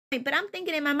But I'm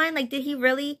thinking in my mind, like, did he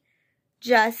really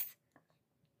just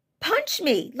punch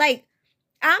me? Like,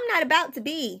 I'm not about to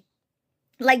be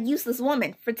like useless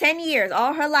woman for 10 years,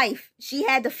 all her life. She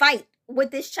had to fight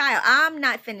with this child. I'm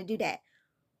not finna do that.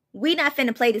 We not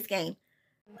finna play this game.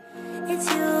 It's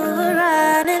you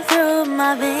running through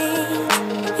my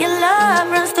veins. Your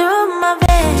love runs through my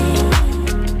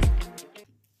veins.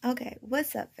 Okay,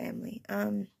 what's up, family?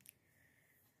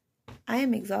 I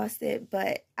am exhausted,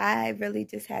 but I really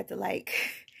just had to like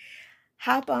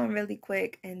hop on really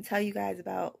quick and tell you guys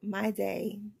about my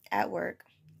day at work.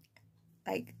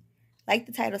 Like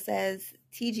the title says,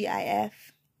 TGIF.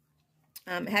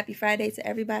 Happy Friday to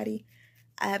everybody.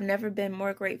 I have never been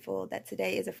more grateful that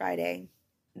today is a Friday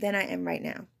than I am right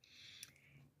now.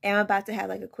 And I'm about to have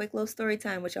like a quick little story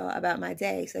time with y'all about my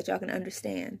day so that y'all can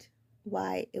understand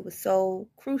why it was so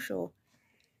crucial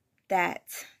that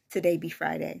today be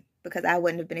Friday, because I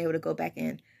wouldn't have been able to go back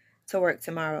in to work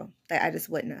tomorrow. Like, I just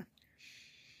wouldn't have.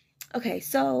 Okay,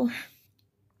 so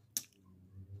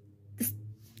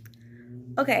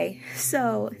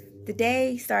the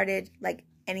day started like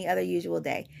any other usual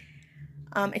day,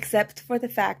 except for the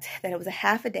fact that it was a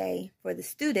half a day for the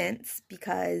students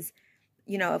because,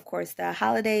 you know, of course, the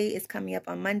holiday is coming up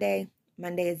on Monday.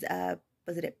 Monday is,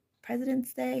 was it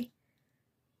President's Day?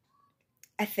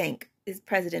 I think is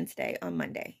President's Day on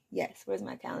Monday. Yes, where's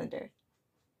my calendar?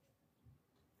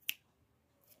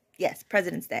 Yes,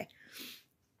 President's Day.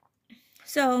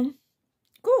 So,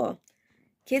 cool.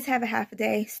 Kids have a half a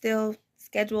day. Still,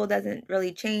 schedule doesn't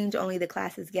really change. Only the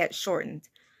classes get shortened.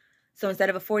 So instead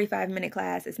of a 45-minute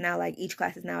class, it's now like each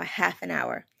class is now a half an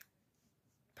hour.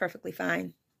 Perfectly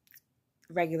fine.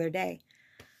 Regular day.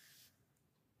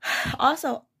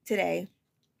 Also, today,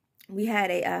 we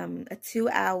had a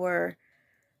 2-hour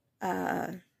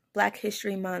Black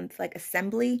History Month like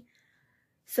assembly.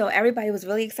 So everybody was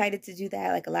really excited to do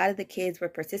that. Like, a lot of the kids were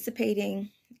participating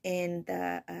in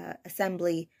the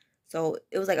assembly. So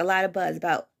it was like a lot of buzz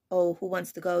about, oh, who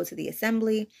wants to go to the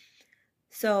assembly?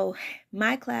 So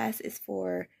my class is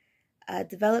for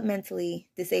developmentally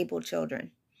disabled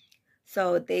children.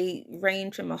 So they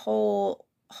range from a whole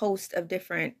host of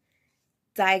different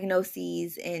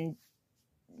diagnoses and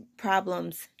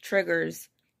problems, triggers,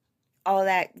 all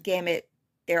that gamut.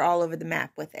 They're all over the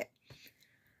map with it.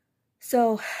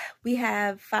 So we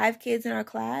have 5 kids in our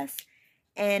class,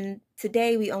 and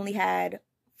today we only had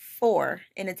 4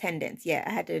 in attendance. Yeah,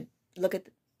 I had to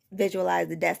visualize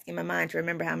the desk in my mind to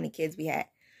remember how many kids we had.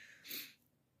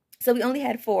 So we only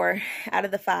had 4 out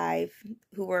of the 5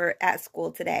 who were at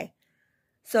school today.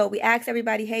 So we asked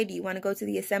everybody, hey, do you want to go to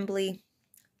the assembly?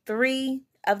 3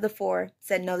 of the 4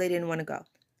 said no, they didn't want to go.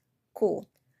 Cool.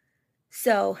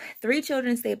 So 3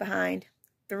 children stayed behind.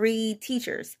 3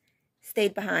 teachers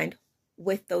stayed behind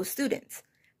with those students.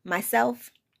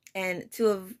 Myself and 2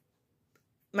 of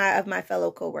my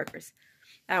fellow co-workers.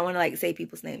 I don't want to like say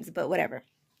people's names, but whatever.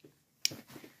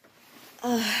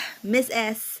 Miss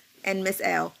S and Miss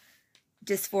L,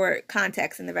 just for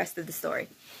context and the rest of the story.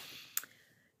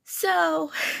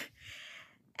 So,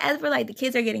 as for like the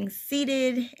kids are getting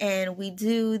seated, and we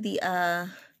do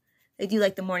they do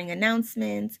like the morning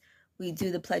announcements, we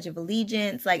do the Pledge of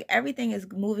Allegiance, like everything is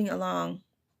moving along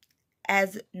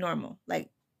as normal, like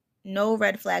no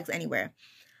red flags anywhere,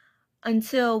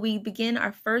 until we begin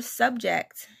our first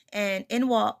subject, and in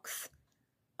walks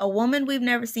a woman we've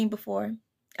never seen before,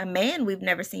 a man we've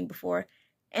never seen before,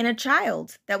 and a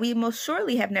child that we most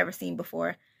surely have never seen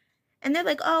before. And they're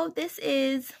like, oh, this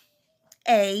is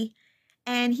A,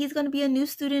 and he's going to be a new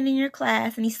student in your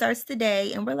class, and he starts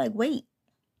today. And we're like, wait,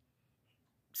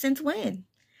 since when?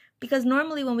 Because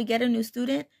normally when we get a new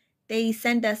student, they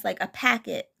send us like a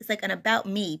packet. It's like an About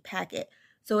Me packet.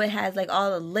 So it has like all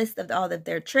the list of all of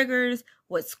their triggers,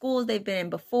 what schools they've been in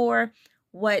before,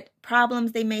 what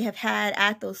problems they may have had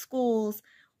at those schools,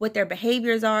 what their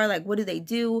behaviors are, like what do they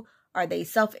do? Are they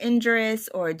self-injurious,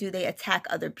 or do they attack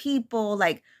other people?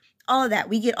 Like all of that.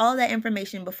 We get all that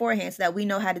information beforehand so that we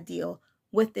know how to deal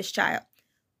with this child.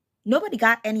 Nobody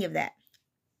got any of that.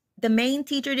 The main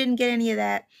teacher didn't get any of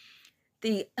that.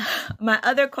 My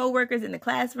other coworkers in the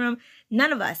classroom,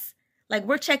 none of us. Like,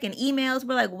 we're checking emails.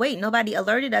 We're like, wait, nobody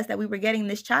alerted us that we were getting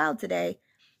this child today.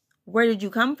 Where did you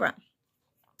come from?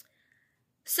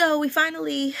 So we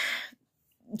finally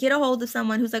get a hold of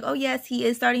someone who's like, oh, yes, he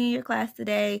is starting in your class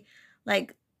today.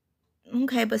 Like,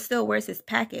 okay, but still, where's his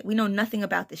packet? We know nothing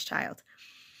about this child.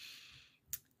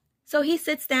 So he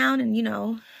sits down, and, you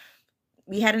know,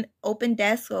 we had an open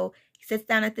desk. So he sits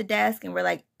down at the desk, and we're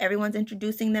like, everyone's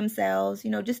introducing themselves,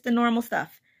 you know, just the normal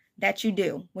stuff that you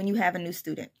do when you have a new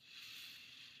student.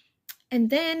 And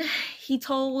then he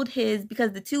told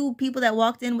because the two people that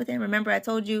walked in with him, remember I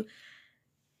told you,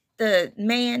 the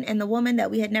man and the woman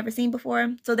that we had never seen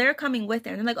before. So they're coming with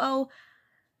him. And they're like, oh,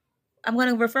 I'm going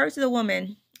to refer to the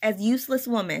woman as useless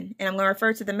woman, and I'm going to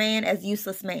refer to the man as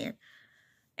useless man.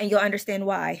 And you'll understand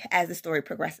why as the story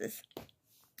progresses.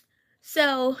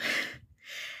 So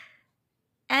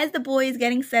as the boy is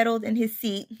getting settled in his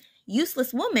seat,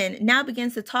 useless woman now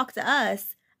begins to talk to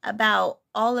us about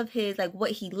all of his, like,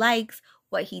 what he likes,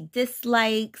 what he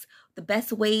dislikes, the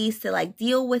best ways to, like,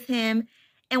 deal with him.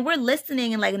 And we're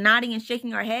listening and, like, nodding and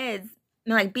shaking our heads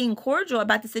and, like, being cordial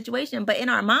about the situation. But in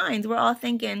our minds, we're all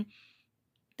thinking,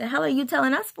 the hell are you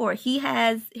telling us for? He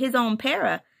has his own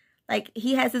para. Like,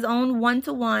 he has his own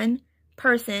one-to-one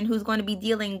person who's going to be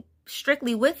dealing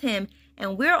strictly with him.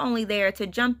 And we're only there to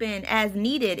jump in as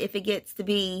needed if it gets to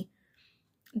be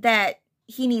that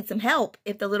he needs some help.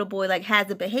 If the little boy, like, has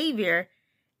a behavior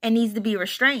and needs to be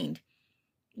restrained.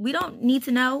 We don't need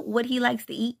to know what he likes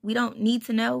to eat. We don't need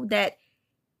to know that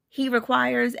he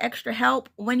requires extra help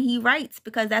when he writes,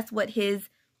 because that's what his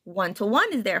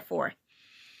one-to-one is there for.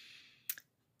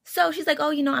 So she's like,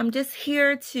 oh, I'm just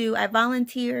here I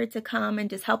volunteer to come and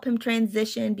just help him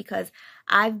transition because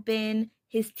I've been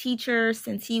his teacher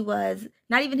since he was,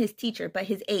 not even his teacher, but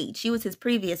his age. She was his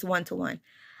previous one-to-one.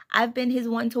 I've been his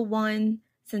one-to-one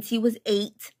since he was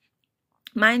 8.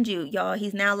 Mind you, y'all,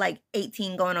 he's now like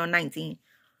 18 going on 19.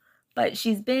 But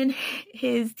she's been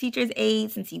his teacher's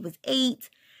aide since he was 8.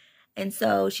 And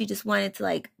so she just wanted to,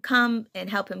 like, come and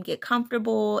help him get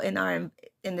comfortable in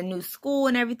the new school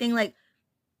and everything. Like,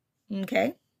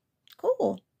 okay,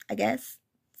 cool, I guess.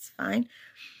 It's fine.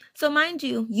 So mind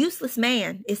you, useless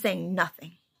man is saying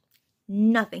nothing.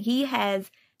 Nothing. He has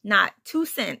not 2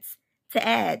 cents to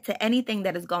add to anything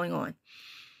that is going on.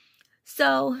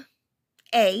 So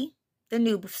A, the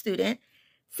new student,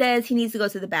 says he needs to go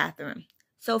to the bathroom.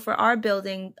 So for our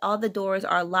building, all the doors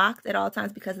are locked at all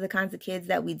times because of the kinds of kids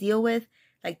that we deal with.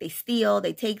 Like, they steal,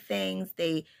 they take things,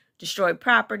 they destroy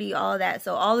property, all that.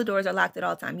 So all the doors are locked at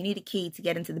all times. You need a key to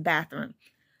get into the bathroom.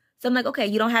 So I'm like, okay,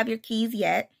 you don't have your keys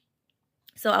yet.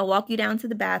 So I'll walk you down to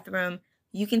the bathroom.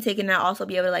 You can take it, and I'll also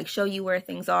be able to, like, show you where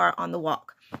things are on the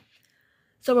walk.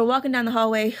 So we're walking down the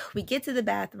hallway. We get to the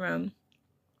bathroom,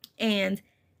 and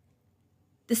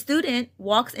the student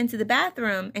walks into the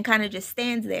bathroom and kind of just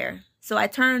stands there. So I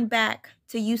turn back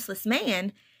to useless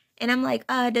man, and I'm like,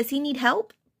 does he need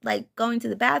help? Like, going to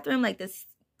the bathroom? Like, this,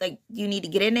 like, you need to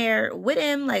get in there with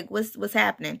him? Like, what's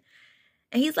happening?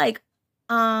 And he's like,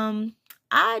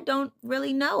 I don't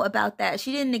really know about that.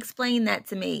 She didn't explain that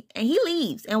to me. And he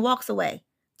leaves and walks away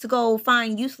to go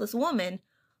find useless woman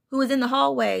who was in the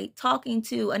hallway talking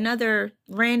to another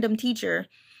random teacher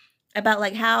about,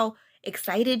 like, how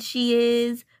excited she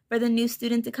is for the new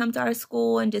student to come to our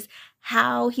school and just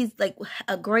how he's, like,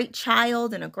 a great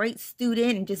child and a great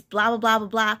student and just blah, blah, blah, blah,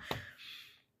 blah.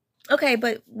 Okay,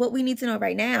 but what we need to know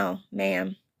right now,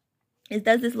 ma'am, is,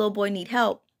 does this little boy need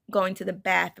help going to the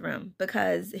bathroom?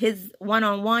 Because his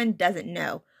one-on-one doesn't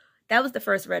know. That was the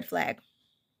first red flag.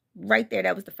 Right there,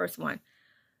 that was the first one.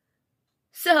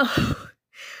 So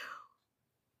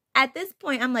at this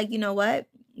point, I'm like, you know what?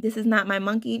 This is not my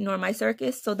monkey nor my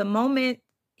circus. So the moment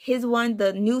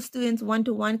the new student's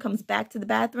one-to-one comes back to the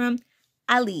bathroom,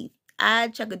 I leave. I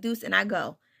chuck a deuce and I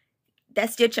go.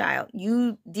 That's your child.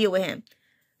 You deal with him.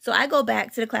 So I go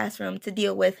back to the classroom to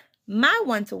deal with my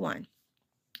one-to-one.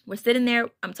 We're sitting there.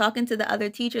 I'm talking to the other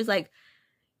teachers, like,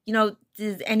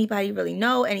 does anybody really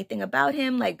know anything about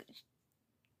him? Like,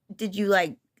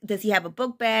 does he have a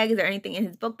book bag? Is there anything in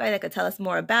his book bag that could tell us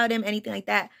more about him? Anything like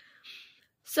that?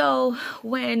 So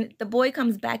when the boy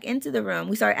comes back into the room,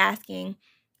 we start asking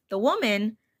the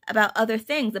woman about other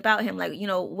things about him. Like,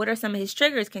 what are some of his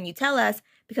triggers? Can you tell us?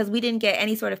 Because we didn't get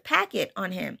any sort of packet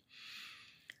on him.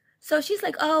 So she's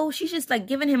like, oh, she's just, like,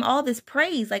 giving him all this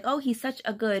praise. Like, oh, he's such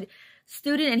a good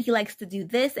student and he likes to do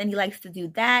this and he likes to do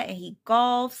that and he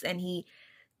golfs and he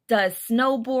does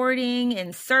snowboarding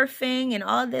and surfing and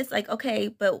all this. Like, okay,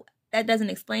 but that doesn't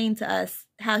explain to us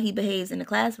how he behaves in the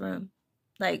classroom.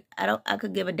 Like, I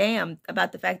could give a damn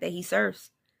about the fact that he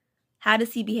surfs. How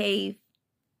does he behave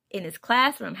in his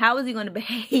classroom? How is he going to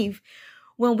behave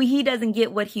when he doesn't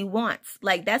get what he wants?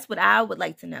 Like, that's what I would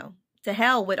like to know. To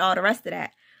hell with all the rest of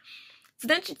that. So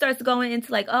then she starts going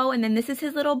into, like, oh, and then this is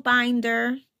his little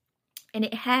binder. And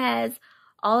it has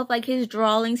all of, like, his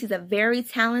drawings. He's a very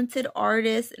talented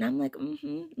artist. And I'm like,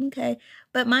 okay.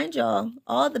 But mind y'all,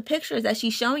 all the pictures that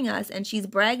she's showing us and she's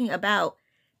bragging about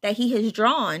that he has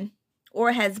drawn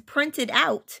or has printed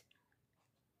out.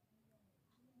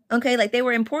 Okay, like, they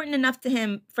were important enough to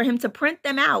him for him to print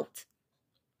them out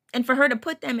And for her to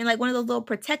put them in like one of those little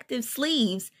protective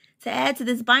sleeves to add to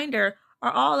this binder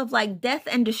are all of like death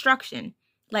and destruction.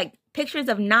 Like pictures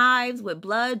of knives with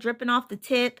blood dripping off the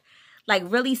tip, like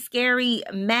really scary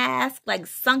mask, like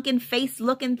sunken face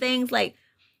looking things, like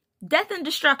death and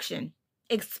destruction,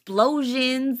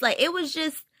 explosions. Like it was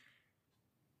just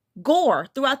gore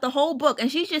throughout the whole book.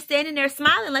 And she's just standing there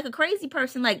smiling like a crazy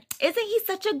person. Like, isn't he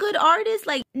such a good artist?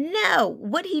 Like, no,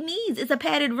 what he needs is a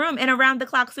padded room and around the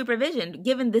clock supervision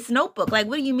given this notebook. Like,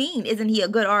 what do you mean? Isn't he a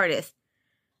good artist?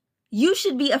 You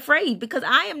should be afraid because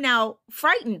I am now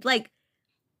frightened. Like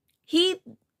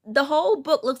the whole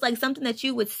book looks like something that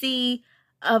you would see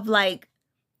of like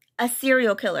a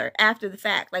serial killer after the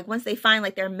fact. Like once they find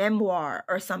like their memoir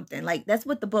or something, like that's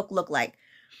what the book looked like.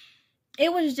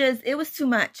 It was too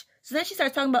much. So then she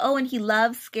starts talking about, oh, and he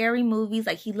loves scary movies.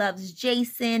 Like he loves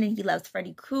Jason and he loves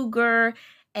Freddy Krueger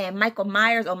and Michael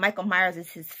Myers. Oh, Michael Myers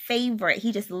is his favorite.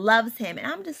 He just loves him. And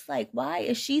I'm just like, why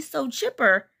is she so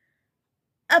chipper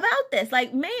about this?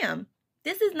 Like, ma'am,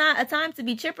 this is not a time to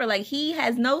be chipper. Like he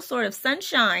has no sort of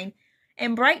sunshine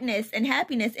and brightness and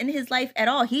happiness in his life at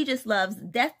all. He just loves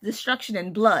death, destruction,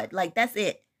 and blood. Like that's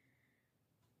it.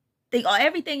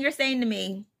 Everything you're saying to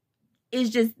me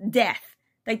is just death.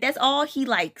 Like that's all he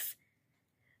likes.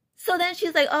 So then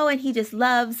she's like, oh, and he just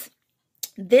loves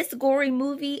this gory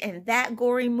movie and that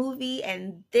gory movie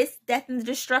and this death and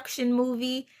destruction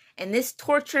movie and this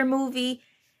torture movie.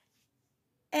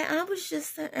 And I was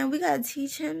just, and we got to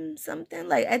teach him something.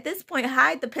 Like at this point,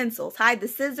 hide the pencils, hide the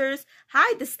scissors,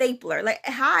 hide the stapler, like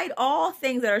hide all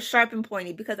things that are sharp and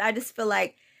pointy, because I just feel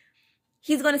like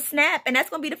he's going to snap and that's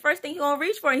going to be the first thing he's going to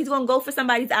reach for, and he's going to go for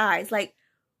somebody's eyes. Like,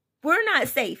 we're not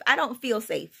safe. I don't feel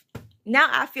safe. Now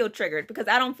I feel triggered because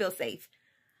I don't feel safe.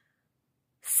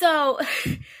 So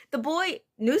the boy,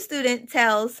 new student,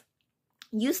 tells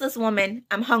useless woman,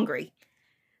 I'm hungry.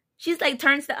 She's like,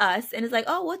 turns to us and is like,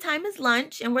 oh, what time is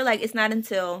lunch? And we're like, it's not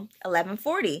until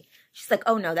 11:40. She's like,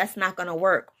 oh no, that's not going to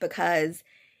work, because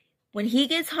when he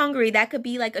gets hungry, that could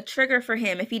be like a trigger for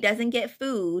him if he doesn't get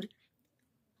food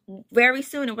very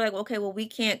soon. And we're like, okay, well, we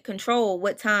can't control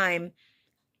what time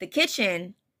the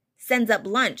kitchen sends up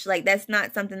lunch. Like that's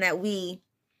not something that we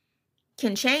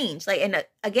can change. Like, and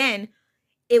again,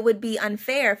 it would be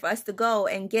unfair for us to go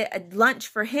and get a lunch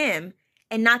for him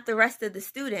and not the rest of the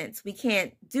students. We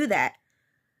can't do that.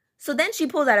 So then she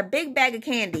pulls out a big bag of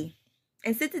candy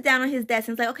and sits it down on his desk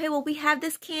and is like, okay, well, we have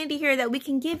this candy here that we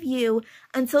can give you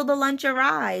until the lunch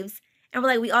arrives. And we're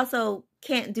like, we also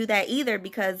can't do that either,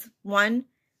 because one,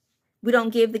 we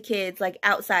don't give the kids like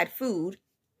outside food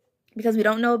because we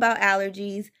don't know about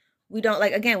allergies. We don't,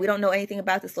 like, again, we don't know anything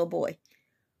about this little boy.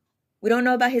 We don't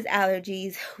know about his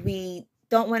allergies. We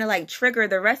don't want to like trigger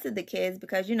the rest of the kids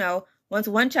because, you know, once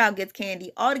one child gets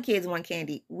candy, all the kids want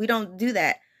candy. We don't do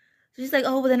that. So she's like,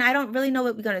 oh, well, then I don't really know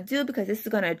what we're going to do because this is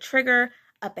going to trigger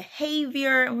a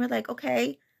behavior. And we're like,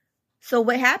 okay, so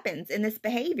what happens in this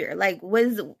behavior? Like,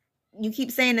 you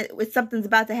keep saying that something's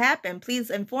about to happen. Please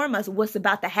inform us what's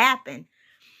about to happen.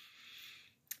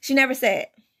 She never said.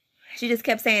 She just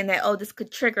kept saying that, oh, this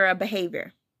could trigger a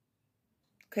behavior.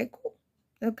 Okay, cool.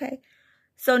 Okay.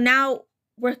 So now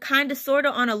we're kind of sort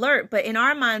of on alert, but in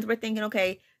our minds, we're thinking,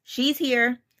 okay, she's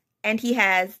here and he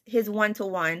has his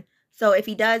one-to-one. So if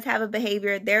he does have a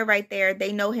behavior, they're right there.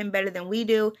 They know him better than we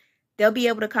do. They'll be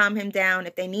able to calm him down.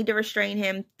 If they need to restrain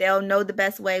him, they'll know the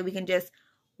best way. We can just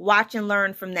watch and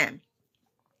learn from them.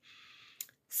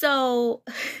 So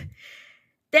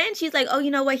then she's like, oh,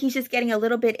 you know what? He's just getting a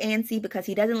little bit antsy because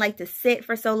he doesn't like to sit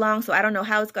for so long. So I don't know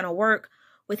how it's going to work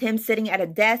with him sitting at a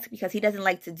desk because he doesn't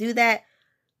like to do that.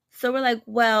 So we're like,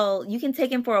 well, you can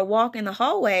take him for a walk in the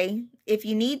hallway if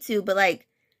you need to. But like,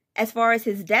 as far as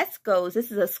his desk goes,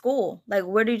 this is a school. Like,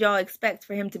 what did y'all expect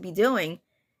for him to be doing?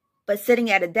 But sitting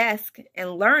at a desk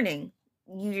and learning,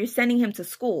 you're sending him to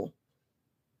school.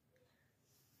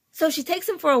 So she takes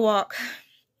him for a walk,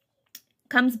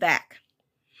 comes back.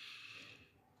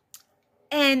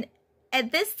 And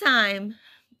at this time,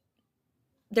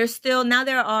 one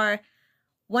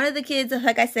of the kids,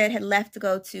 like I said, had left to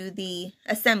go to the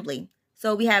assembly.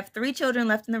 So we have 3 children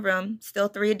left in the room, still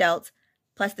 3 adults,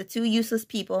 plus the 2 useless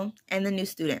people and the new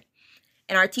student.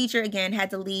 And our teacher, again, had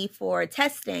to leave for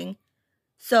testing.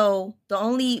 So the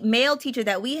only male teacher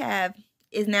that we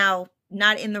is now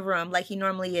not in the room like he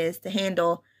normally is to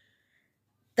handle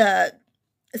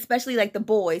especially like the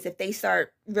boys if they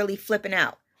start really flipping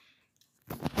out.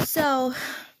 So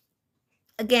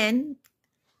again,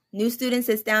 new student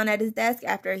sits down at his desk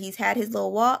after he's had his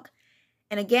little walk.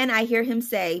 And again, I hear him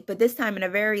say, but this time in a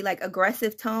very like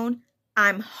aggressive tone,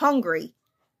 I'm hungry,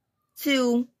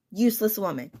 to useless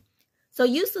woman. So So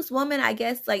Useless Woman, I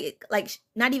guess, like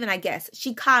not even I guess,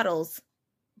 she coddles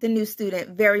the new student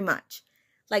very much.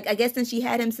 Like, I guess since she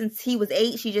had him since he was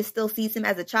 8, she just still sees him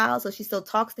as a child. So she still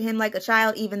talks to him like a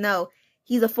child, even though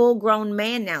he's a full grown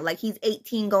man now. Like, he's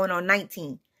 18 going on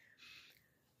 19.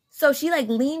 So she like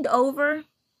leaned over,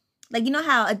 like, you know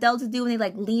how adults do when they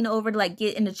like lean over to like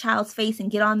get in the child's face and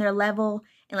get on their level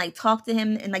and like talk to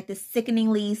him in like this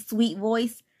sickeningly sweet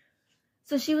voice.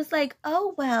 So she was like,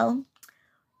 oh, well,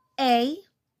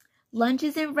 lunch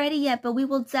isn't ready yet, but we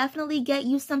will definitely get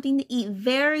you something to eat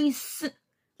very soon.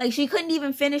 Like, she couldn't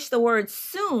even finish the word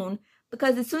soon,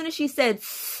 because as soon as she said,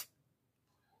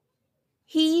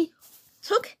 he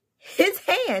took his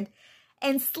hand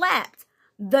and slapped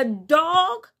the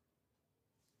dog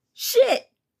shit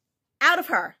out of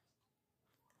her.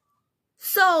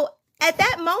 So at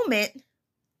that moment,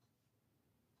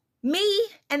 me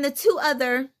and the 2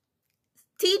 other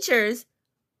teachers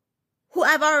who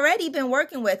I've already been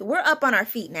working with, we're up on our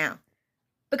feet now.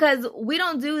 Because we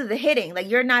don't do the hitting. Like,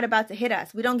 you're not about to hit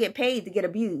us. We don't get paid to get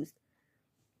abused.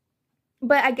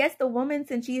 But I guess the woman,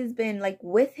 since she has been like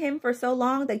with him for so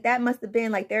long, like that must have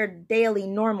been like their daily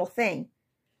normal thing.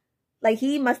 Like,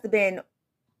 he must have been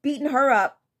beating her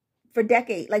up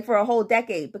for a whole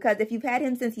decade. Because if you've had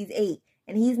him since he's 8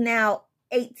 and he's now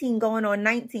 18 going on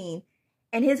 19,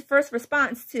 and his first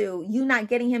response to you not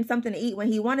getting him something to eat when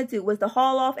he wanted to was to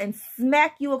haul off and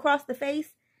smack you across the face.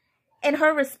 And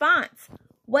her response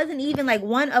wasn't even like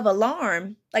one of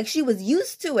alarm. Like, she was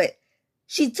used to it.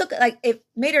 She took, like, it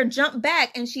made her jump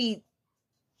back, and she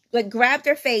like grabbed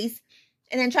her face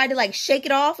and then tried to like shake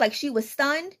it off like she was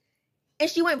stunned. And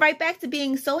she went right back to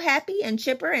being so happy and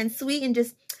chipper and sweet and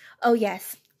just, oh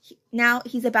yes, now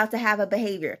he's about to have a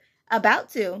behavior.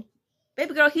 About to.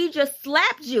 Baby girl, he just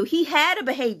slapped you. He had a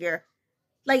behavior.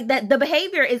 Like, that, the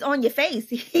behavior is on your face.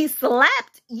 He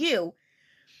slapped you.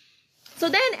 So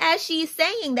then, as she's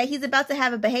saying that he's about to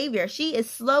have a behavior, she is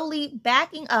slowly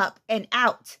backing up and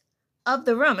out of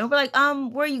the room. And we're like,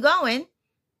 where are you going?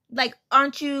 Like,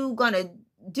 aren't you gonna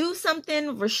do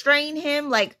something, restrain him?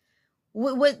 Like,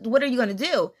 what are you gonna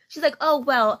do? She's like, oh,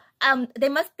 well,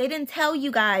 they didn't tell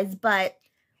you guys, but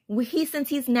since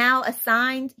he's now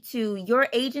assigned to your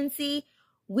agency,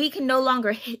 we can no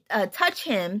longer touch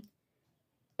him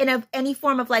in any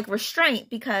form of like restraint,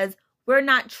 because we're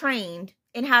not trained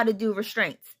in how to do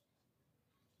restraints.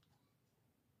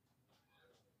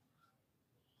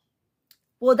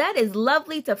 Well, that is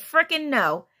lovely to frickin'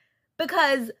 know,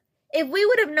 because if we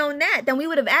would have known that, then we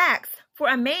would have asked for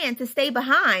a man to stay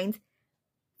behind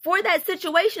for that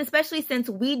situation, especially since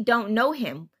we don't know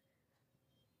him.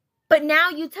 But now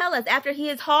you tell us, after he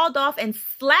has hauled off and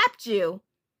slapped you,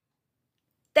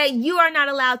 that you are not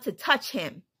allowed to touch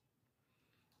him.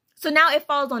 So now it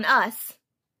falls on us,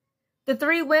 the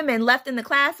 3 women left in the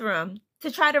classroom,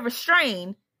 to try to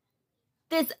restrain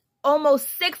this almost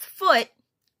 6-foot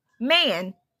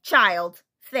man-child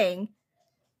thing.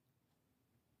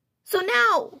 So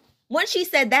now, once she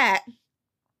said that,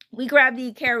 we grabbed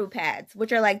the Caru pads,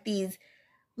 which are like these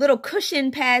little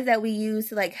cushion pads that we use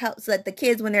to like help, so that the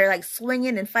kids, when they're like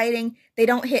swinging and fighting, they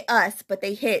don't hit us, but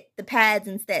they hit the pads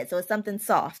instead. So it's something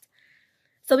soft.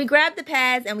 So we grab the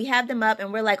pads and we have them up,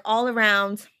 and we're like all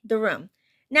around the room.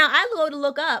 Now I go to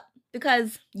look up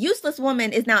because Useless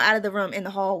Woman is now out of the room in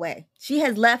the hallway. She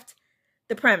has left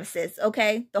the premises,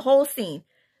 okay? The whole scene.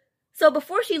 So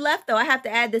before she left, though, I have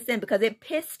to add this in because it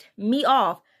pissed me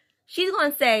off. She's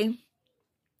going to say,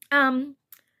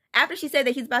 after she said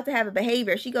that he's about to have a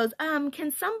behavior, she goes,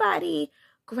 can somebody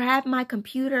grab my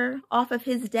computer off of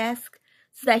his desk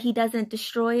so that he doesn't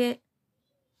destroy it?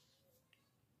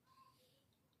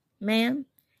 Ma'am,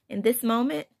 in this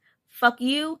moment, fuck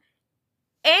you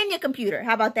and your computer.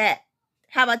 How about that?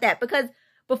 How about that? Because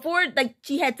before, like,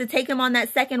 she had to take him on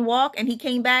that second walk and he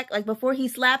came back, like, before he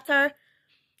slapped her,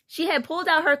 she had pulled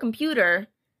out her computer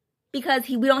because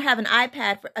we don't have an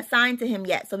iPad assigned to him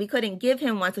yet, so we couldn't give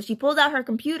him one. So she pulls out her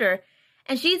computer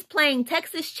and she's playing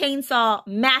Texas Chainsaw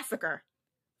Massacre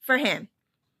for him.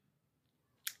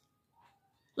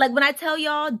 Like, when I tell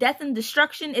y'all death and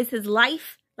destruction is his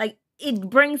life, like, it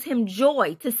brings him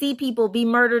joy to see people be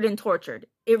murdered and tortured.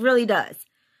 It really does.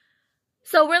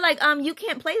 So we're like, you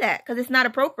can't play that because it's not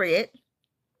appropriate.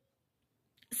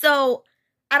 So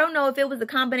I don't know if it was a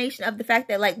combination of the fact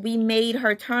that, like, we made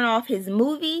her turn off his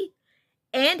movie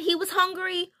and he was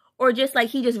hungry, or just like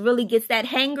he just really gets that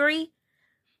hangry.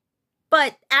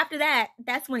 But after that,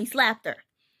 that's when he slapped her.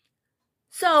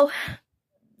 So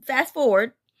fast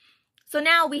forward. So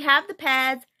now we have the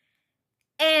pads,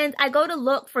 and I go to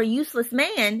look for Useless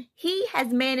Man. He has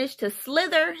managed to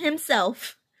slither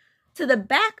himself to the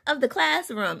back of the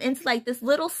classroom into like this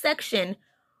little section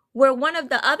where one of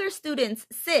the other students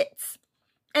sits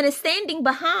and is standing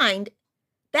behind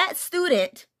that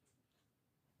student,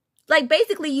 like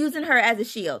basically using her as a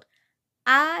shield.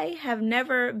 I have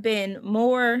never been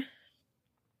more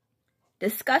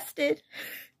disgusted,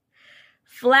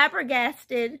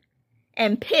 flabbergasted,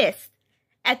 and pissed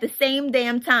at the same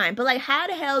damn time. But like, how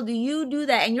the hell do you do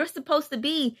that? And you're supposed to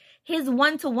be his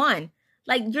one-to-one.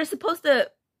 Like, you're supposed to,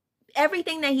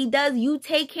 everything that he does, you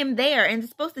take him there and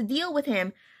it's supposed to deal with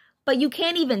him, but you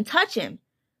can't even touch him.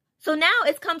 So now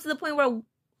it's come to the point where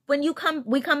when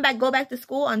we go back to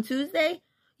school on Tuesday,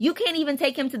 you can't even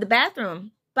take him to the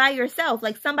bathroom by yourself.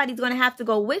 Like, somebody's going to have to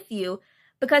go with you,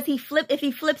 because if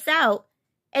he flips out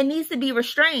and needs to be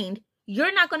restrained,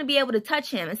 you're not going to be able to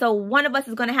touch him. And so one of us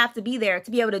is going to have to be there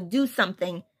to be able to do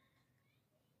something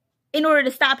in order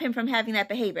to stop him from having that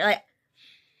behavior. Like,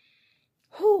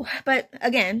 whew. But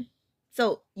again,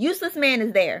 so useless man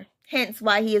is there. Hence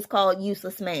why he is called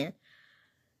useless man.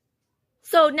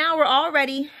 So now we're all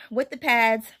ready with the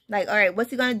pads. Like, all right,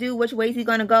 what's he going to do? Which way is he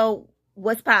going to go?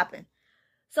 What's popping?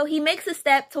 So he makes a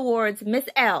step towards Miss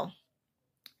L.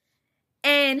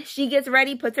 And she gets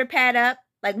ready, puts her pad up.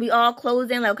 Like, we all close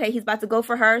in. Like, okay, he's about to go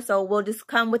for her, so we'll just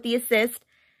come with the assist.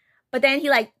 But then he,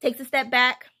 like, takes a step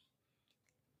back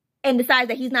and decides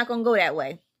that he's not going to go that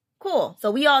way. Cool.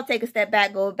 So we all take a step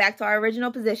back, go back to our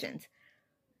original positions.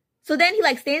 So then he,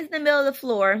 like, stands in the middle of the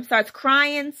floor, starts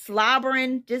crying,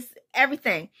 slobbering, just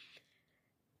everything.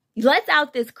 He lets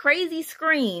out this crazy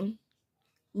scream,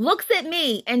 looks at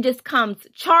me, and just comes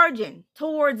charging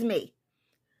towards me.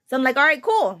 So I'm like, all right,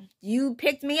 cool. You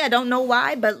picked me. I don't know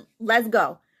why, but let's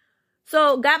go.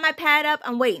 So got my pad up.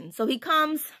 I'm waiting. So he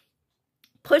comes,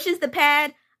 pushes the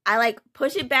pad. I like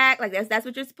push it back. Like that's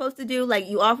what you're supposed to do. Like,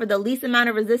 you offer the least amount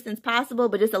of resistance possible,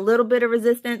 but just a little bit of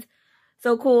resistance.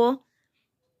 So cool.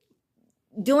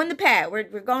 Doing the pad.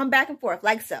 We're going back and forth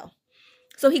like so.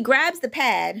 So he grabs the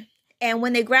pad. And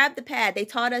when they grab the pad, they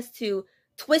taught us to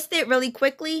twist it really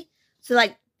quickly. So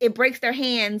like it breaks their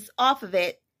hands off of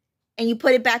it. And you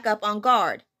put it back up on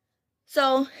guard.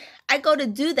 So I go to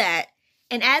do that.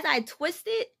 And as I twist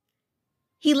it,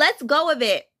 he lets go of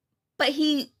it. But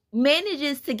he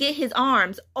manages to get his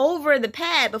arms over the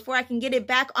pad before I can get it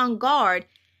back on guard.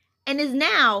 And is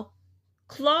now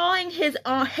clawing his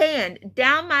hand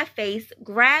down my face,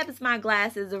 grabs my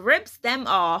glasses, rips them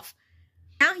off.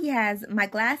 Now he has my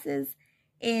glasses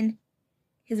in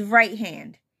his right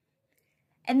hand.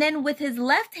 And then with his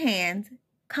left hand,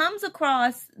 comes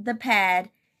across the pad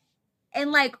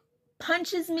and like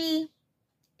punches me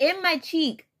in my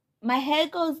cheek. My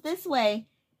head goes this way.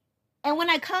 And when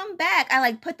I come back, I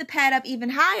like put the pad up even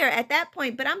higher at that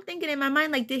point. But I'm thinking in my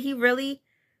mind, like, did he really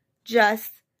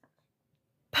just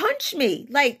punch me?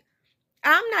 Like,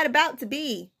 I'm not about to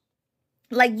be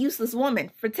like useless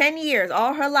woman. For 10 years,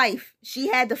 all her life, she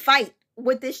had to fight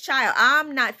with this child.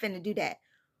 I'm not finna do that.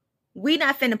 We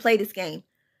not finna play this game.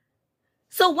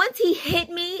 So once he hit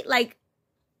me, like,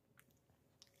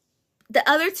 the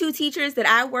other two teachers that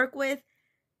I work with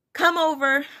come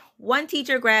over. One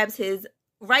teacher grabs his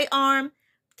right arm,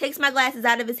 takes my glasses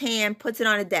out of his hand, puts it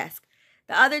on a desk.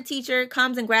 The other teacher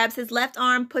comes and grabs his left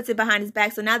arm, puts it behind his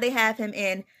back. So now they have him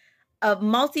in a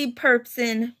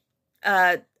multi-person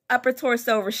upper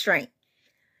torso restraint,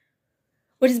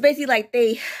 which is basically like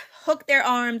they hook their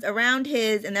arms around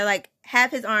his and they're like,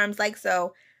 have his arms like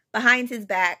so behind his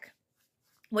back.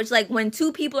 Which, like, when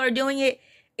two people are doing it,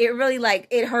 it really, like,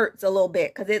 it hurts a little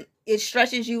bit. Because it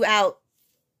stretches you out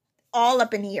all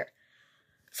up in here.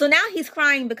 So now he's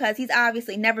crying because he's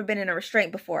obviously never been in a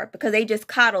restraint before. Because they just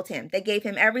coddled him. They gave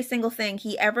him every single thing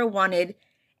he ever wanted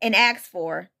and asked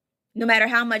for. No matter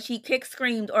how much he kicked,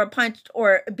 screamed, or punched,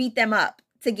 or beat them up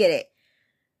to get it.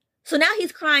 So now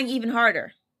he's crying even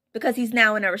harder. Because he's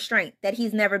now in a restraint that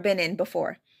he's never been in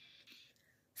before.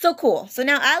 So cool. So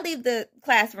now I leave the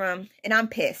classroom and I'm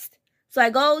pissed. So I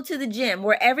go to the gym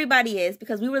where everybody is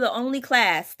because we were the only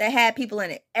class that had people in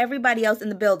it. Everybody else in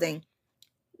the building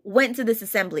went to this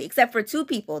assembly except for two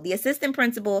people, the assistant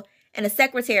principal and a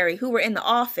secretary who were in the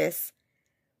office.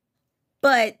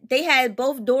 But they had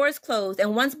both doors closed.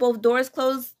 And once both doors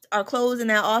are closed in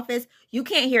that office, you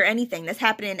can't hear anything that's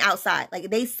happening outside. Like,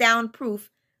 they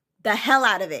soundproof the hell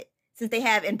out of it since they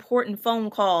have important phone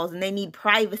calls and they need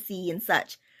privacy and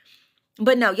such.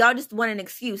 But no, y'all just want an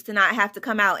excuse to not have to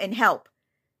come out and help.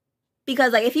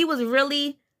 Because, like, if he was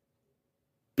really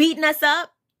beating us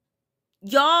up,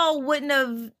 y'all wouldn't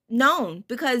have known.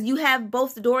 Because you have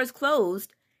both the doors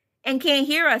closed and can't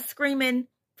hear us screaming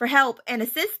for help and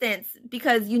assistance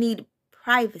because you need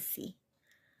privacy.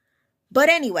 But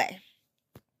anyway,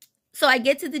 So I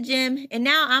get to the gym, and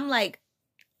now I'm like,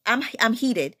 I'm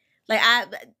heated. Like,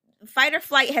 fight or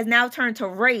flight has now turned to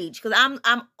rage, because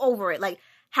I'm over it. Like,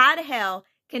 how the hell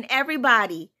can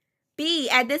everybody be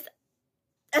at this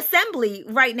assembly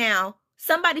right now?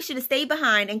 Somebody should have stayed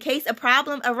behind in case a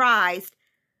problem arose.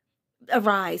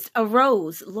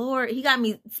 Lord, he got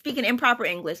me speaking improper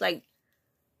English. Like,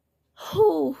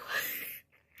 who?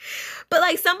 But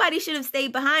like, somebody should have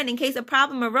stayed behind in case a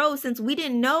problem arose, since we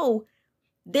didn't know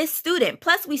this student.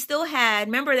 Plus, we still had,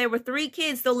 remember, there were 3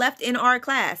 kids still left in our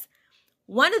class.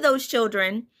 One of those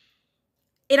children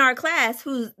in our class,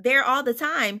 who's there all the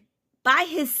time, by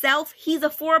himself, he's a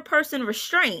 4-person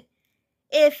restraint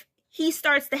if he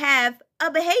starts to have a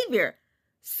behavior.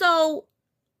 So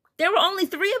there were only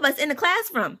 3 of us in the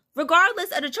classroom.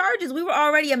 Regardless of the charges, we were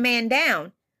already a man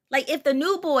down. Like, if the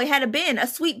new boy had been a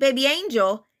sweet baby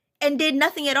angel and did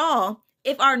nothing at all,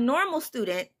 if our normal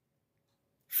student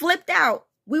flipped out,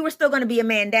 we were still going to be a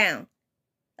man down.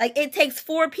 Like, it takes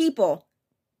 4 people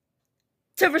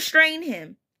to restrain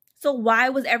him. So why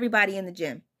was everybody in the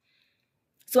gym?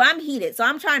 So I'm heated. So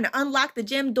I'm trying to unlock the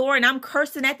gym door, and I'm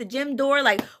cursing at the gym door.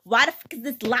 Like, why the fuck is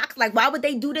this locked? Like, why would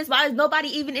they do this? Why is nobody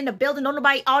even in the building? Don't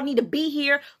nobody all need to be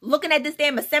here looking at this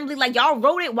damn assembly? Like, y'all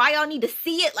wrote it. Why y'all need to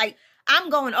see it? Like, I'm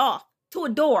going off to a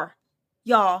door,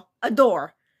 y'all, a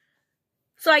door.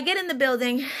 So I get in the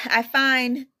building. I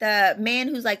find the man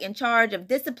who's like in charge of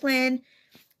discipline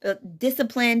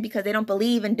because they don't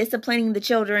believe in disciplining the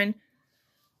children.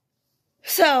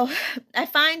 So I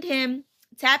find him,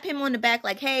 tap him on the back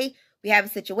like, hey, we have a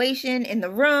situation in the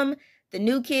room. The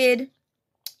new kid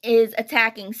is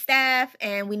attacking staff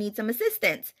and we need some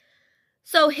assistance.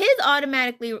 So his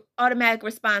automatic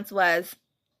response was,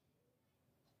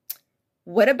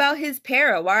 what about his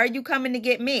para? Why are you coming to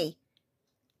get me?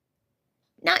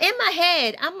 Now in my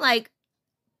head, I'm like,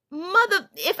 mother,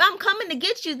 if I'm coming to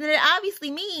get you, then it obviously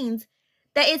means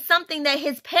that it's something that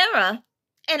his para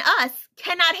and us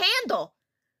cannot handle.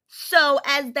 So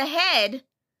as the head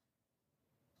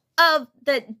of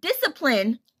the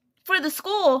discipline for the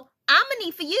school, I'm gonna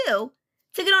need for you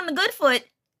to get on the good foot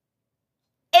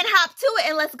and hop to it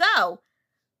and let's go.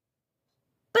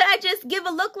 But I just give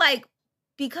a look like,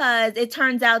 because it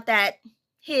turns out that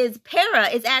his para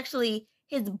is actually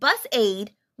his bus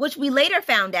aide, which we later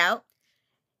found out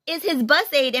is his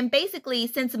bus aide. And basically,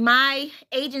 since my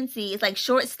agency is like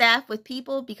short-staffed with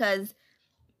people because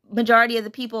majority of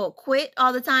the people quit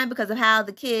all the time because of how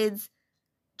the kids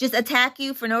just attack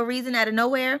you for no reason out of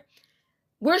nowhere,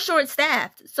 we're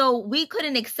short-staffed. So we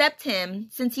couldn't accept him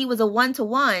since he was a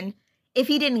 1-to-1 if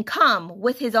he didn't come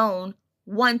with his own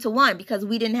 1-to-1 because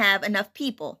we didn't have enough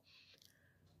people.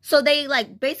 So they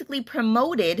like basically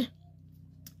promoted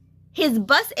his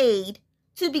bus aide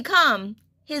to become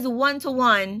his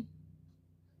 1-to-1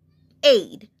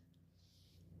 aide.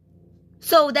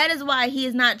 So that is why he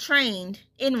is not trained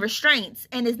in restraints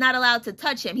and is not allowed to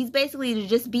touch him. He's basically to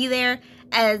just be there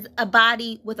as a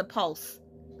body with a pulse.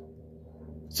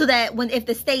 So that if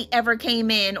the state ever came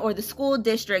in or the school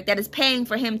district that is paying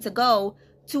for him to go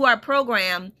to our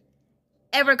program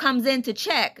ever comes in to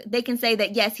check, they can say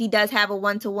that, yes, he does have a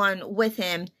 1-to-1 with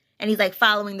him and he's like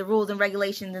following the rules and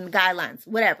regulations and the guidelines,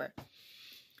 whatever.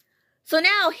 So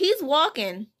now he's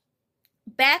walking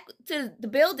back to the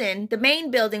building, the main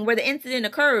building where the incident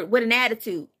occurred, with an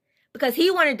attitude because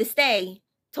he wanted to stay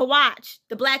to watch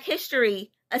the Black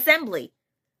History Assembly.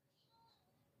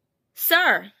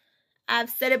 Sir, I've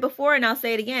said it before and I'll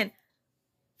say it again.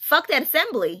 Fuck that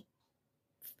assembly.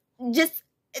 Just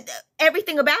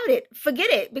everything about it. Forget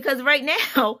it. Because right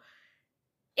now,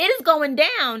 it is going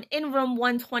down in room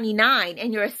 129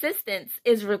 and your assistance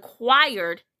is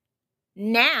required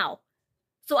now.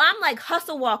 So I'm like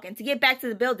hustle walking to get back to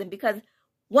the building because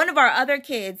one of our other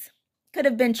kids could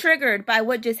have been triggered by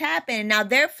what just happened. And now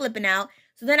they're flipping out.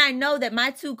 So then I know that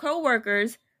my 2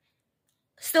 coworkers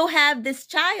still have this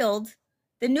child,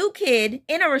 the new kid,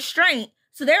 in a restraint.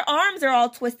 So their arms are all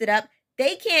twisted up.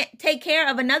 They can't take care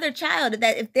of another child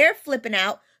that if they're flipping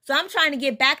out. So I'm trying to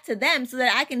get back to them so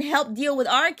that I can help deal with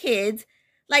our kids.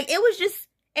 Like, it was just,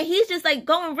 and he's just like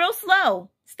going real slow,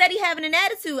 steady having an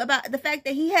attitude about the fact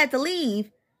that he had to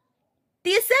leave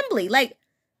the assembly. Like,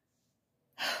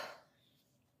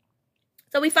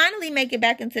 so we finally make it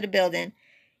back into the building.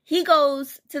 He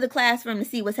goes to the classroom to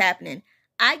see what's happening.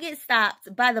 I get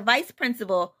stopped by the vice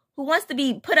principal who wants to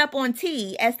be put up on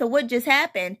tea as to what just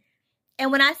happened.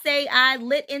 And when I say I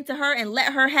lit into her and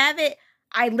let her have it,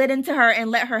 I lit into her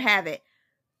and let her have it.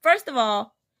 First of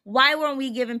all, why weren't we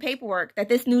given paperwork that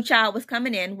this new child was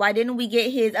coming in? Why didn't we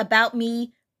get his about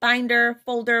me binder,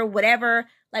 folder, whatever?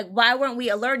 Like, why weren't we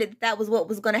alerted that was what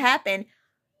was going to happen?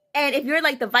 And if you're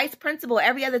like the vice principal,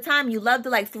 every other time you love to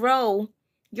like throw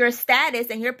your status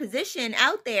and your position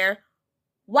out there,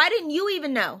 why didn't you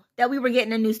even know that we were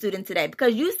getting a new student today?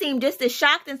 Because you seemed just as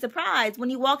shocked and surprised when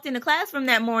you walked in the classroom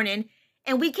that morning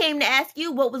and we came to ask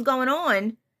you what was going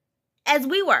on as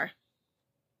we were.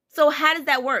 So how does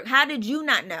that work? How did you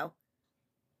not know?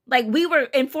 Like, we were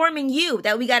informing you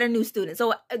that we got a new student.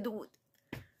 So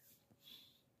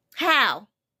how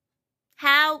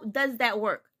does that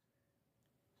work?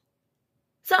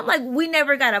 So I'm like, we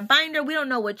never got a binder. We don't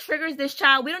know what triggers this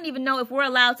child. We don't even know if we're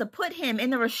allowed to put him in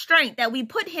the restraint that we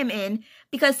put him in,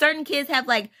 because certain kids have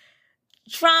like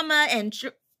trauma and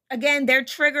again, their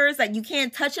triggers, like you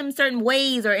can't touch them certain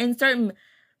ways or in certain,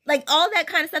 like all that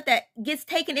kind of stuff that gets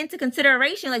taken into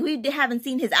consideration. Like, we haven't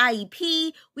seen his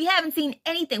IEP. We haven't seen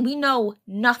anything. We know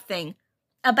nothing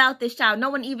about this child. No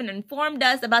one even informed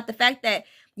us about the fact that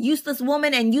useless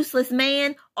woman and useless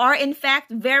man are in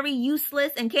fact very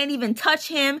useless and can't even touch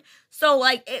him. So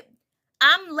like,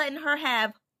 I'm letting her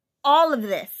have all of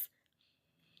this.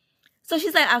 So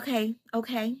she's like, okay.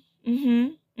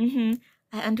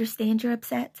 I understand you're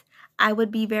upset. I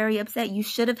would be very upset. You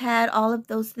should have had all of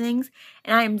those things.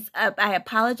 And I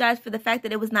apologize for the fact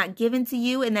that it was not given to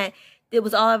you and that it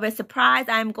was all of a surprise.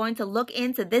 I'm going to look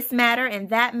into this matter and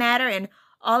that matter and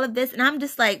all of this. And I'm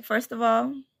just like, first of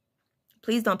all,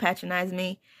 please don't patronize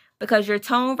me, because your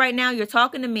tone right now, you're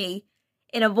talking to me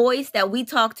in a voice that we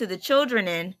talk to the children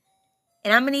in.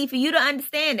 And I'm going to need for you to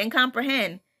understand and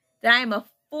comprehend that I am a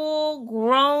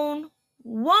full-grown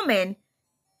woman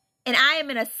and I am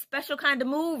in a special kind of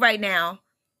mood right now.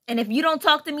 And if you don't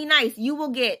talk to me nice, you will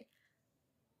get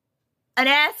an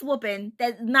ass whooping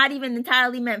that's not even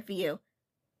entirely meant for you.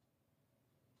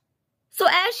 So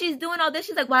as she's doing all this,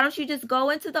 she's like, why don't you just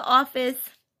go into the office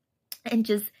and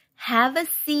just have a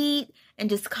seat and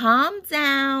just calm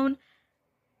down,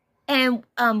 and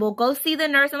we'll go see the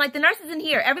nurse. I'm like, the nurse isn't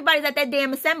here. Everybody's at that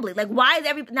damn assembly. Like, why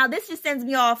is now this just sends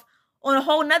me off on a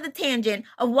whole nother tangent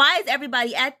of why is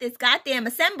everybody at this goddamn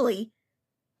assembly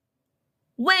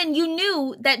when you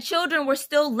knew that children were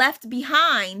still left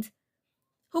behind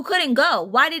who couldn't go?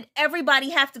 Why did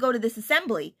everybody have to go to this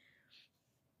assembly?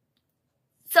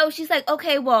 So she's like,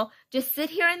 okay, well, just sit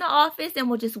here in the office and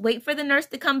we'll just wait for the nurse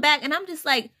to come back. And I'm just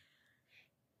like,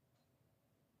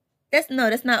 that's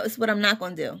what I'm not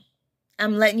going to do.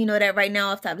 I'm letting you know that right now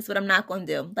off top. That's what I'm not going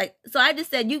to do. Like, so I just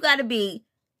said, you got to be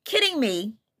kidding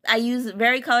me. I use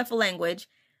very colorful language,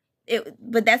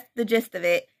 but that's the gist of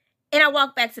it. And I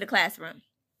walk back to the classroom.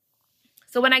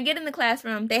 So when I get in the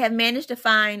classroom, they have managed to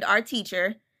find our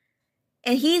teacher,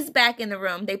 and he's back in the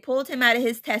room. They pulled him out of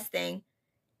his testing.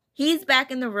 He's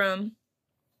back in the room.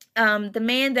 The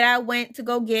man that I went to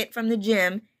go get from the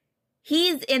gym,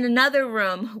 he's in another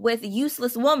room with a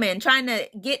useless woman trying to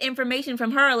get information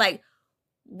from her. Like,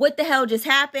 what the hell just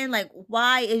happened? Like,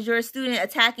 why is your student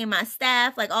attacking my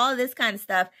staff? Like, all of this kind of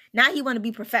stuff. Now he want to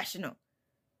be professional.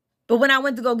 But when I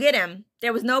went to go get him,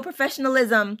 there was no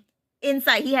professionalism in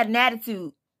sight. He had an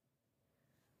attitude.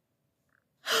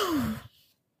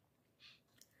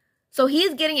 So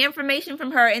he's getting information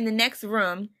from her in the next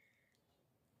room.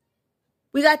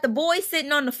 We got the boy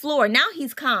sitting on the floor. Now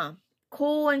he's calm,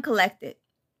 cool, and collected.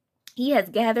 He has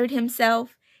gathered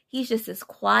himself. He's just as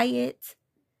quiet.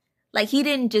 Like, he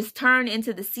didn't just turn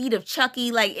into the seat of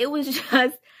Chucky. Like, it was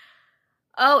just,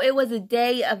 it was a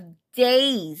day of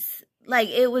days. Like,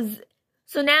 it was,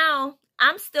 so now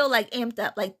I'm still like amped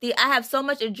up. Like, I have so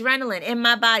much adrenaline in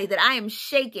my body that I am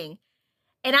shaking.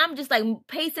 And I'm just like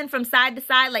pacing from side to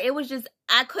side. Like, it was just,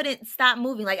 I couldn't stop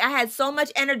moving. Like, I had so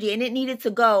much energy and it needed to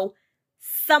go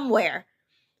somewhere.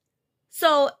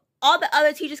 So all the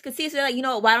other teachers could see, so they're like, you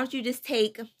know what, why don't you just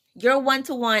take your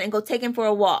one-to-one and go take him for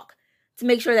a walk to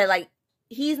make sure that like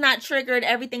he's not triggered,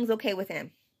 everything's okay with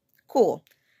him. Cool.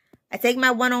 I take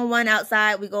my one-on-one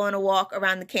outside, we go on a walk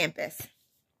around the campus.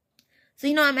 So,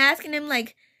 you know, I'm asking him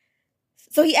like,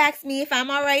 so he asked me if I'm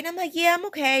all right. And I'm like, yeah, I'm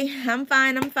okay. I'm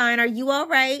fine. Are you all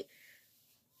right?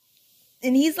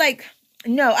 And he's like,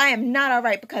 no, I am not all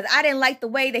right, because I didn't like the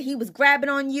way that he was grabbing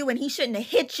on you and he shouldn't have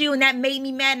hit you. And that made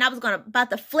me mad. And I was about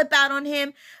to flip out on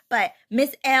him. But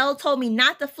Miss L told me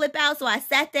not to flip out. So I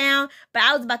sat down, but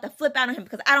I was about to flip out on him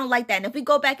because I don't like that. And if we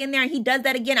go back in there and he does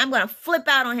that again, I'm going to flip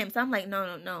out on him. So I'm like,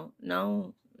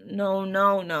 no.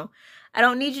 I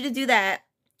don't need you to do that,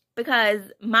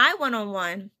 because my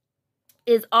one-on-one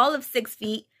is all of 6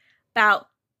 feet, about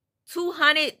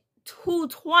 200,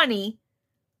 220.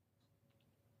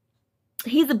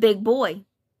 He's a big boy.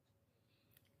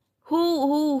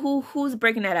 Who's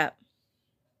breaking that up?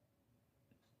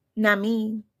 Not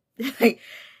me.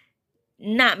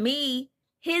 Not me.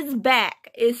 His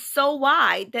back is so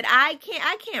wide that I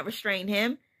can't restrain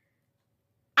him.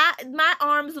 My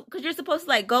arms, because you're supposed to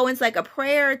like go into like a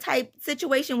prayer type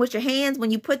situation with your hands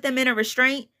when you put them in a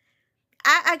restraint.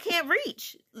 I can't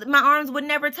reach. My arms would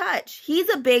never touch. He's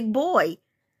a big boy.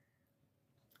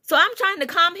 So I'm trying to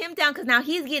calm him down because now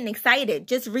he's getting excited,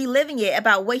 just reliving it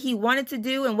about what he wanted to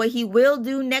do and what he will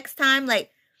do next time.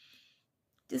 Like,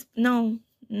 just no.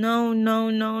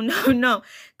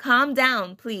 Calm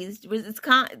down, please. Just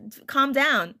calm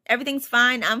down. Everything's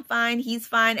fine. I'm fine. He's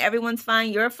fine. Everyone's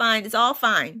fine. You're fine. It's all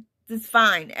fine. It's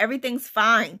fine. Everything's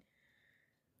fine.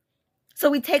 So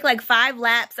we take like 5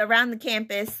 laps around the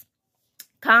campus.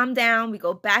 Calm down. We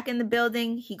go back in the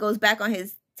building. He goes back on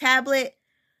his tablet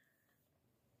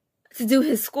to do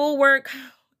his schoolwork.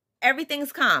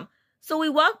 Everything's calm. So we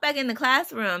walk back in the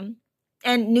classroom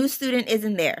and new student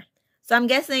isn't there. So I'm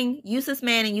guessing useless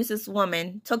man and useless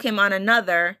woman took him on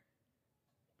another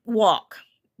walk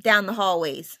down the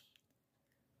hallways.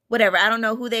 Whatever. I don't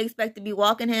know who they expect to be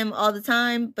walking him all the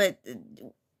time, but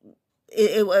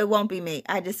it won't be me.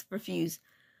 I just refuse.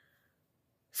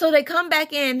 So they come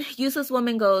back in. Useless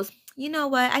woman goes, you know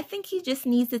what? I think he just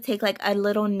needs to take like a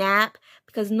little nap,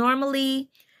 because normally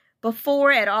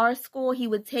before at our school, we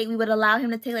would allow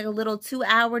him to take like a little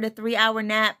 2-hour to 3-hour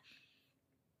nap.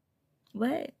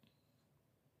 What?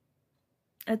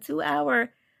 A 2-hour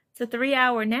to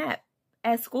 3-hour nap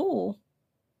at school?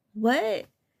 What?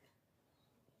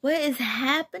 What is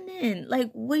happening?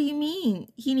 Like, what do you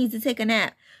mean he needs to take a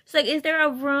nap? It's like, is there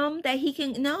a room that he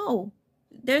can? No.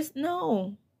 There's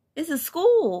no. It's a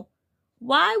school.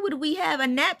 Why would we have a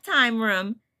nap time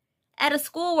room at a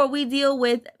school where we deal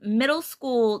with middle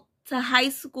school to high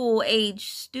school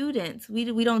age students? We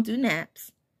don't do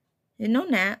naps. There's no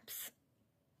naps.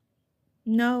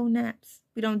 No naps.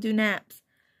 We don't do naps.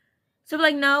 So we're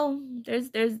like, no, there's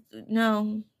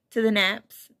no to the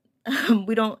naps.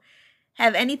 We don't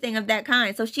have anything of that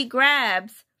kind. So she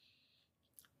grabs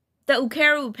the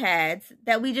Ukeru pads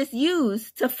that we just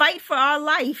use to fight for our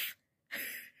life.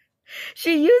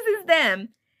 She uses them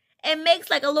and makes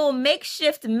like a little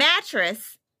makeshift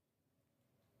mattress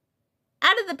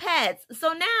out of the pads.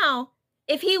 So now,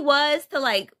 if he was to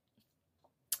like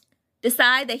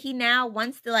decide that he now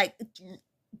wants to like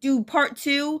do part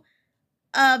 2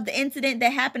 of the incident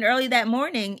that happened early that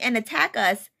morning and attack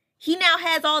us, he now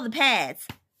has all the pads.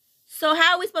 So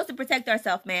how are we supposed to protect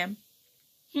ourselves, ma'am?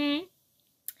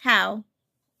 How?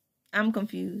 I'm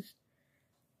confused.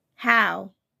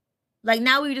 How? Like,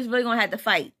 now we just really gonna have to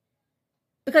fight.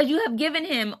 Because you have given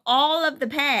him all of the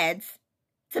pads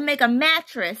to make a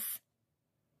mattress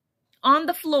on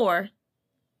the floor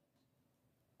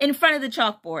in front of the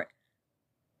chalkboard.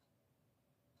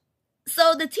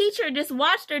 So the teacher just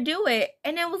watched her do it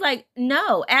and then was like,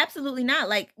 no, absolutely not.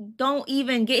 Like, don't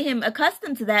even get him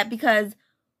accustomed to that, because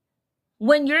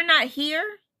when you're not here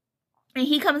and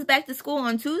he comes back to school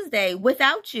on Tuesday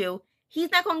without you,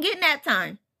 he's not going to get nap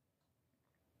time.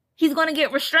 He's going to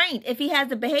get restrained if he has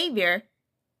the behavior,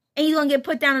 and he's going to get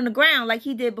put down on the ground like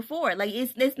he did before. Like,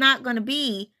 it's not going to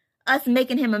be us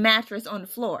making him a mattress on the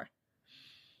floor.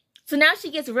 So now she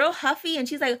gets real huffy and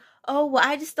she's like, oh, well,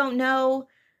 I just don't know.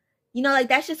 You know, like,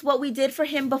 that's just what we did for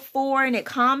him before, and it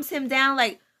calms him down.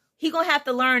 Like, he gonna have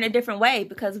to learn a different way,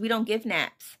 because we don't give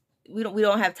naps. We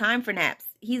don't have time for naps.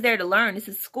 He's there to learn. This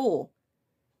is school.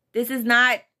 This is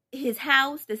not his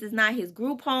house. This is not his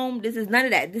group home. This is none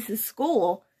of that. This is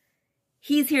school.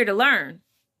 He's here to learn.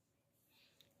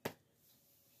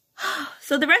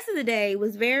 So the rest of the day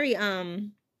was very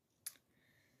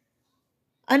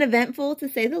uneventful, to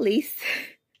say the least.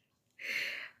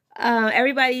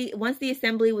 Everybody, once the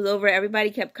assembly was over, everybody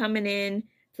kept coming in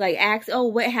to like ask, oh,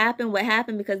 what happened,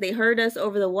 because they heard us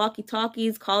over the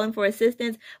walkie-talkies calling for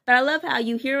assistance. But I love how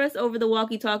you hear us over the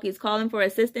walkie-talkies calling for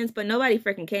assistance, but nobody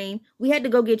freaking came. We had to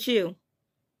go get you.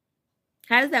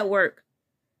 How does that work?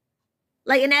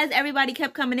 Like, and as everybody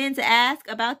kept coming in to ask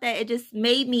about that, it just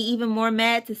made me even more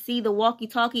mad to see the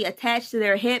walkie-talkie attached to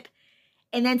their hip,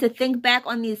 and then to think back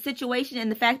on the situation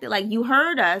and the fact that, like, you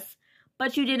heard us,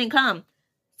 but you didn't come.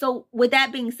 So with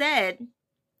that being said,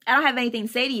 I don't have anything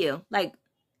to say to you. Like,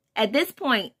 at this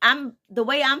point, the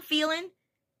way I'm feeling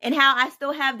and how I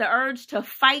still have the urge to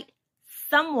fight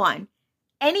someone,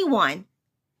 anyone.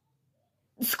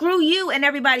 Screw you and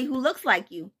everybody who looks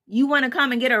like you. You want to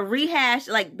come and get a rehash,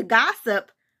 like the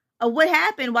gossip of what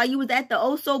happened while you was at the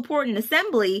oh so important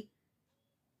assembly.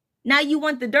 Now you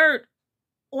want the dirt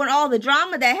on all the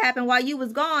drama that happened while you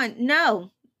was gone.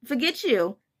 No, forget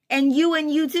you. And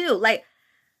you too. Like,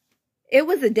 it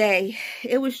was a day.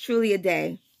 It was truly a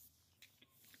day.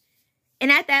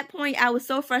 And at that point, I was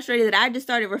so frustrated that I just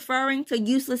started referring to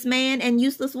useless man and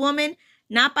useless woman,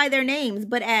 not by their names,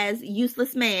 but as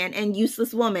useless man and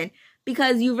useless woman,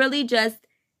 because you really just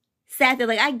sat there.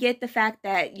 Like, I get the fact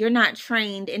that you're not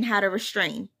trained in how to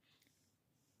restrain.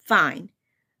 Fine.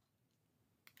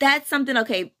 That's something,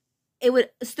 okay, it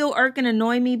would still irk and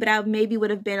annoy me, but I maybe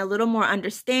would have been a little more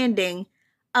understanding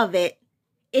of it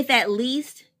if at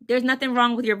least there's nothing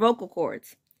wrong with your vocal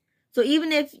cords. So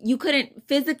even if you couldn't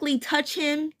physically touch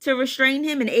him to restrain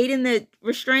him and aid in the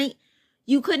restraint,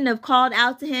 you couldn't have called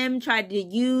out to him, tried to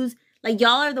use, like,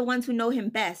 y'all are the ones who know him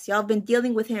best. Y'all have been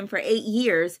dealing with him for 8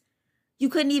 years. You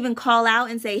couldn't even call out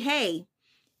and say, hey,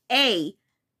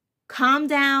 calm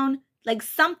down, like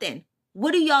something.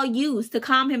 What do y'all use to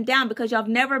calm him down? Because y'all have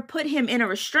never put him in a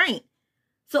restraint.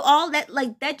 So all that,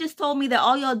 like, that just told me that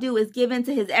all y'all do is give in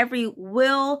to his every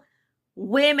will,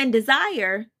 whim, and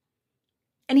desire.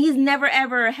 And he's never,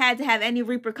 ever had to have any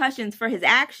repercussions for his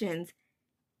actions.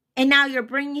 And now you're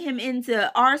bringing him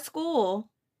into our school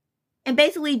and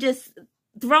basically just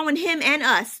throwing him and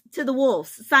us to the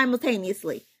wolves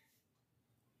simultaneously.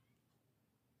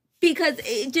 Because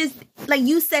it just, like,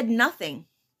 you said nothing.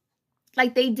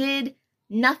 Like, they did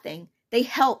nothing. They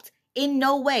helped in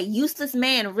no way. Useless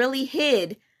man really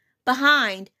hid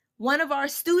behind one of our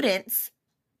students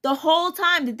the whole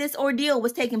time that this ordeal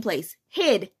was taking place.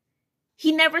 Hid.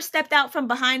 He never stepped out from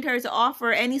behind her to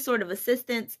offer any sort of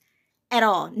assistance at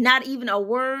all. Not even a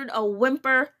word, a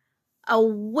whimper, a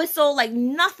whistle, like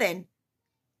nothing.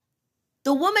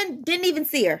 The woman didn't even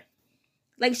see her.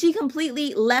 Like, she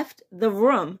completely left the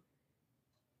room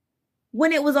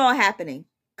when it was all happening.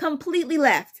 Completely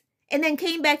left. And then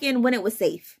came back in when it was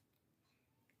safe.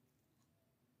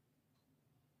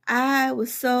 I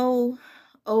was so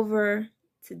over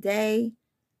today.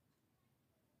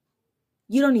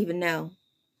 You don't even know.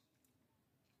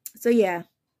 So yeah,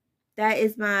 that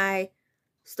is my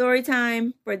story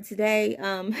time for today.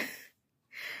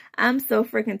 I'm so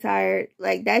freaking tired.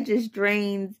 Like, that just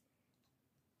drains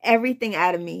everything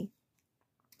out of me.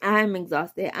 I'm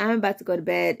exhausted. I'm about to go to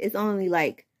bed. It's only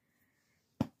like,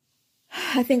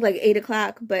 I think like 8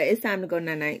 o'clock, but it's time to go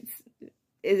night-nights.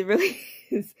 It really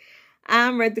is.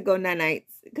 I'm ready to go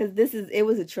night-nights because it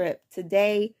was a trip.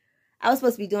 Today, I was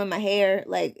supposed to be doing my hair.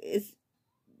 Like, it's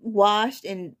washed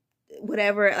and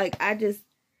whatever. Like, I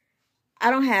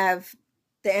don't have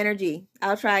the energy.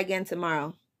 I'll try again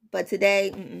tomorrow. But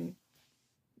today,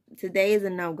 today is a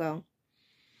no-go.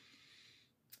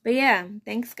 But yeah,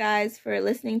 thanks guys for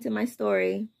listening to my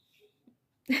story.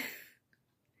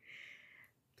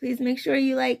 Please make sure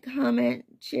you like, comment,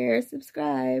 share,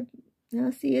 subscribe. And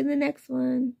I'll see you in the next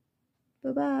one.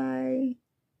 Bye-bye.